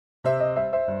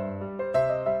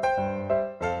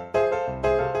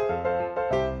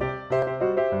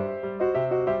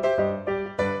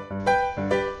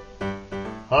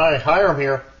Hi, Hiram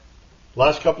here.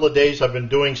 Last couple of days I've been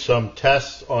doing some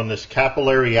tests on this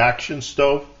Capillary Action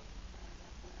Stove.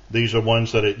 These are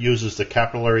ones that it uses the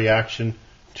capillary action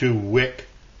to wick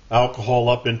alcohol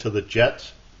up into the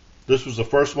jets. This was the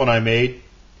first one I made,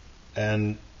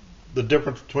 and the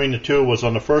difference between the two was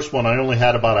on the first one I only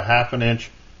had about a ½ an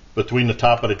inch between the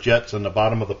top of the jets and the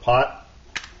bottom of the pot,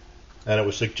 and it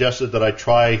was suggested that I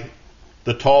try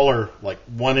the taller, like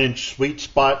 1 inch sweet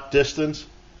spot distance,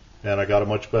 and I got a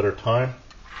much better time.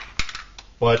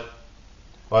 But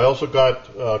I also got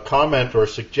a comment, or a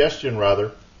suggestion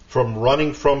rather, from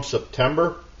Running from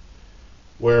September,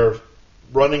 where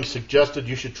Running suggested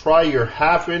you should try your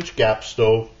 ½ inch gap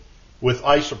stove with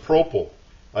isopropyl.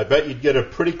 I bet you'd get a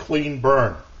pretty clean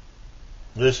burn.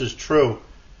 This is true.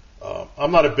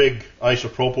 I'm not a big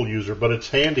isopropyl user, but it's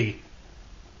handy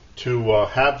to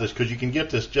have this because you can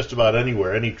get this just about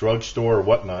anywhere, any drugstore or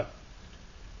whatnot.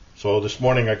 So this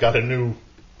morning I got a new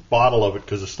bottle of it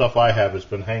because the stuff I have has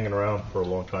been hanging around for a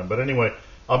long time. But anyway,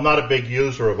 I'm not a big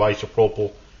user of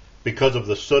isopropyl because of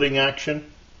the sooting action,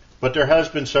 but there has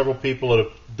been several people that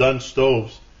have done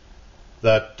stoves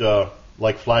that,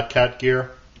 like Flat Cat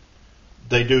Gear,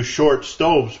 they do short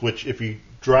stoves, which if you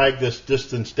drag this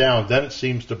distance down, then it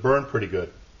seems to burn pretty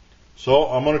good. So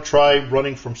I'm going to try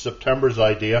Running from September's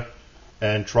idea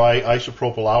and try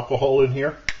isopropyl alcohol in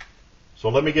here. So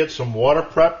let me get some water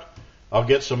prepped, I'll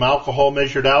get some alcohol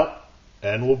measured out,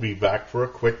 and we'll be back for a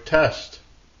quick test.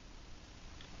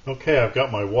 Okay, I've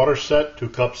got my water set, 2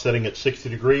 cups setting at 60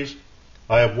 degrees.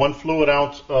 I have 1 fluid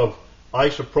ounce of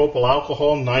isopropyl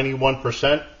alcohol,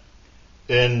 91%,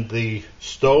 in the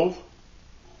stove.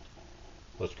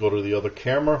 Let's go to the other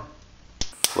camera.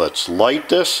 Let's light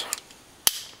this.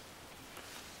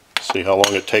 See how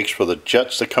long it takes for the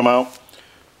jets to come out.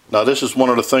 Now this is one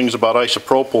of the things about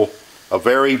isopropyl, a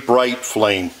very bright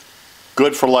flame,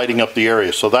 good for lighting up the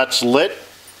area. So that's lit.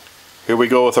 Here we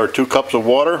go with our 2 cups of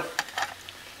water.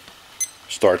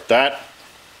 Start that.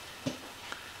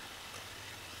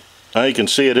 Now you can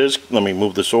see it is, let me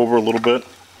move this over a little bit.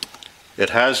 It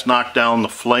has knocked down the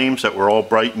flames that were all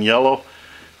bright and yellow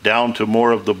down to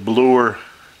more of the bluer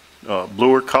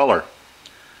color.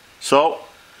 So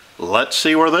let's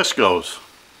see where this goes.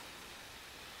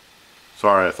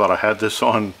 Sorry, I thought I had this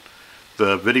on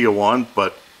the video on,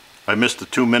 but I missed the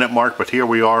 2-minute mark. But here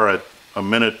we are at a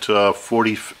minute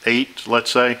 48,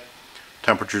 let's say.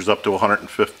 Temperature's up to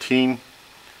 115.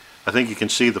 I think you can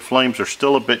see the flames are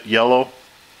still a bit yellow.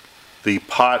 The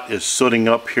pot is sooting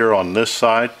up here on this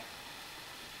side.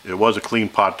 It was a clean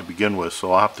pot to begin with,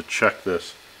 so I'll have to check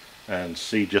this and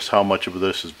see just how much of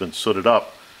this has been sooted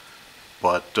up.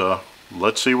 But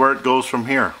let's see where it goes from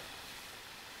here.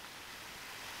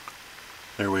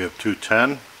 There we have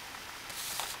 210.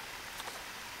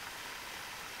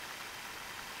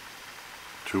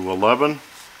 To 11.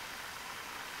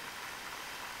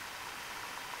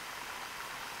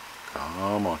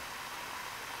 Come on.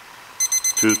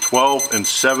 212 in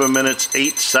 7 minutes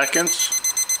 8 seconds.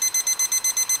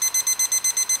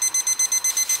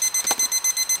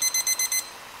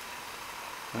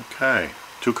 Okay,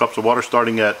 2 cups of water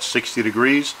starting at 60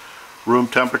 degrees. Room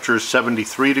temperature is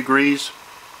 73 degrees.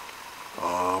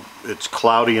 It's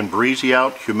cloudy and breezy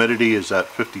out. Humidity is at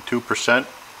 52%.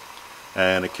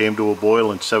 And it came to a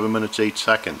boil in 7 minutes 8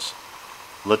 seconds.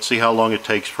 Let's see how long it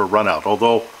takes for run out.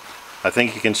 Although I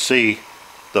think you can see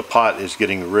the pot is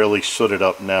getting really sooted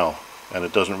up now, and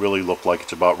it doesn't really look like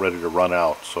it's about ready to run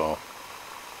out. So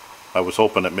I was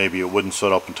hoping that maybe it wouldn't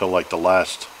soot up until like the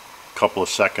last couple of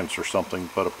seconds or something,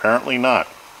 but apparently not.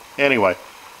 Anyway,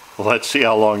 let's see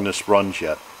how long this runs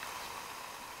yet.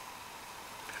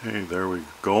 Okay, there we're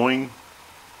going.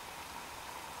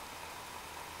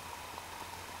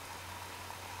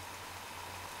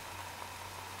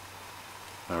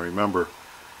 Now remember,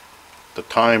 the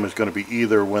time is going to be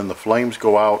either when the flames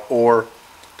go out or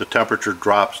the temperature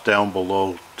drops down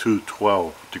below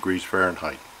 212 degrees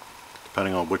Fahrenheit,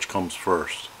 depending on which comes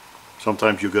first.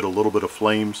 Sometimes you get a little bit of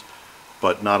flames,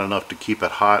 but not enough to keep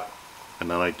it hot. And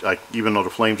then I even though the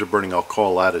flames are burning, I'll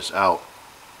call that as out.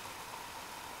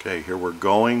 Okay, here we're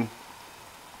going,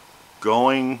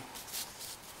 gone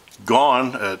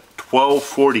at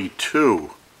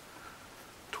 12:42.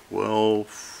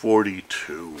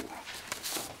 12:42.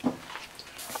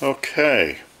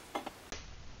 Okay.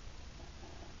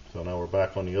 So now we're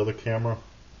back on the other camera.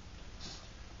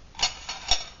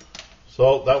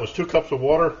 So that was 2 cups of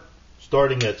water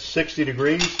starting at 60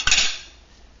 degrees.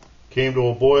 Came to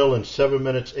a boil in 7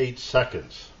 minutes 8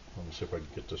 seconds. Let me see if I can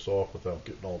get this off without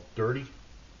getting all dirty.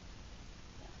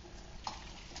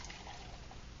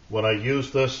 When I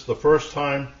used this the first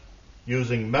time,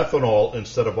 using methanol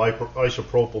instead of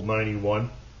isopropyl 91.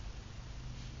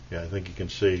 Yeah, I think you can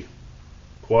see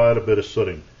quite a bit of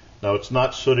sooting. Now it's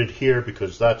not sooted here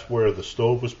because that's where the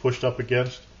stove was pushed up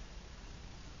against,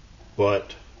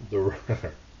 but the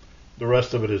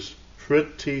rest of it is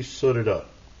pretty sooted up.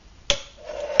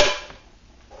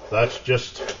 That's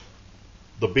just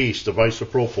the beast of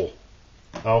isopropyl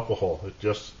alcohol. It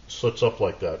just soots up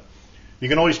like that. You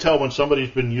can always tell when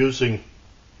somebody's been using,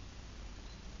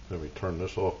 let me turn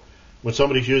this off, when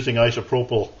somebody's using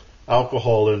isopropyl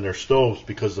alcohol in their stoves,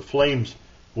 because the flames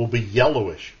will be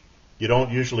yellowish. You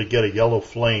don't usually get a yellow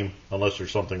flame unless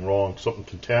there's something wrong, something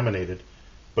contaminated,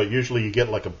 but usually you get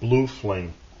like a blue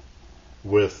flame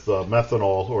with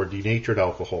methanol or denatured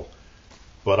alcohol.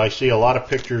 But I see a lot of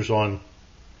pictures on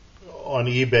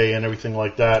eBay and everything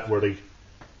like that where they,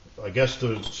 I guess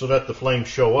so that the flames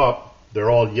show up,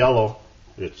 they're all yellow.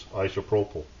 It's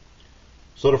isopropyl.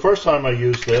 So the first time I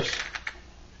used this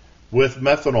with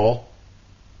methanol,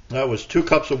 that was 2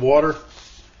 cups of water,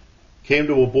 came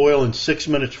to a boil in 6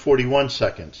 minutes 41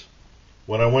 seconds.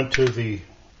 When I went to the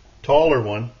taller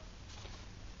one,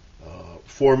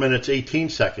 4 minutes 18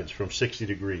 seconds from 60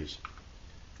 degrees.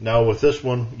 Now with this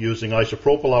one, using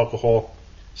isopropyl alcohol,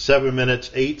 7 minutes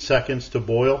 8 seconds to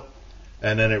boil,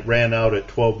 and then it ran out at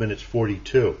 12 minutes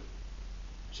 42.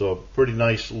 So pretty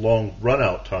nice long run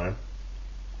out time.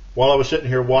 While I was sitting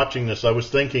here watching this, I was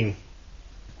thinking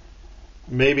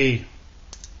maybe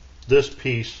this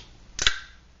piece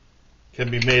can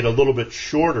be made a little bit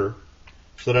shorter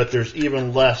so that there's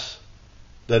even less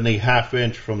than the 1/2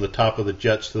 inch from the top of the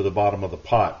jets to the bottom of the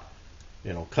pot.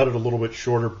 You know, cut it a little bit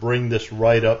shorter, bring this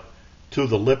right up to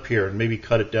the lip here, and maybe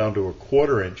cut it down to a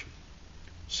 1/4 inch.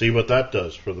 See what that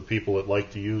does for the people that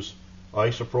like to use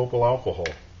isopropyl alcohol.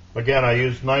 Again, I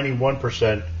used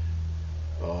 91%.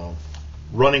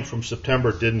 Running from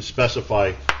September didn't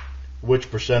specify which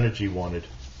percentage he wanted.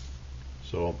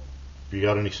 So if you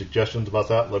got any suggestions about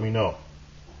that, let me know.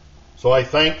 So I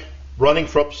thank Running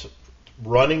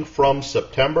from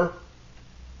September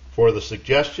for the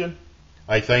suggestion.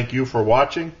 I thank you for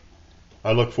watching.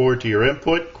 I look forward to your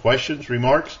input, questions,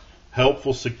 remarks,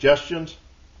 helpful suggestions.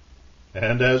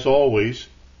 And as always,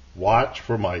 watch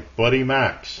for my buddy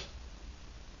Max.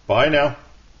 Bye now.